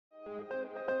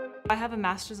I have a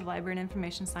Master's of Library and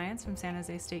Information Science from San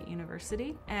Jose State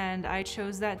University, and I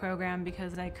chose that program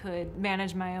because I could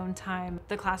manage my own time.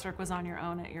 The classwork was on your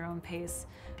own at your own pace,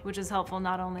 which is helpful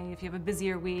not only if you have a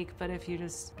busier week, but if you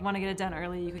just want to get it done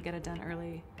early, you could get it done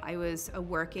early. I was a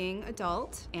working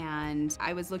adult, and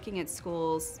I was looking at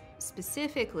schools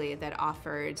specifically that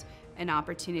offered an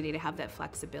opportunity to have that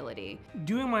flexibility.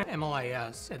 Doing my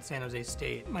MLIS at San Jose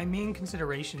State, my main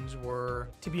considerations were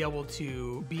to be able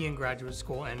to be in graduate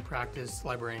school and practice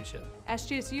librarianship.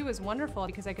 SJSU was wonderful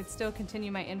because I could still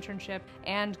continue my internship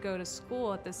and go to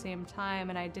school at the same time,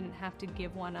 and I didn't have to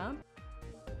give one up.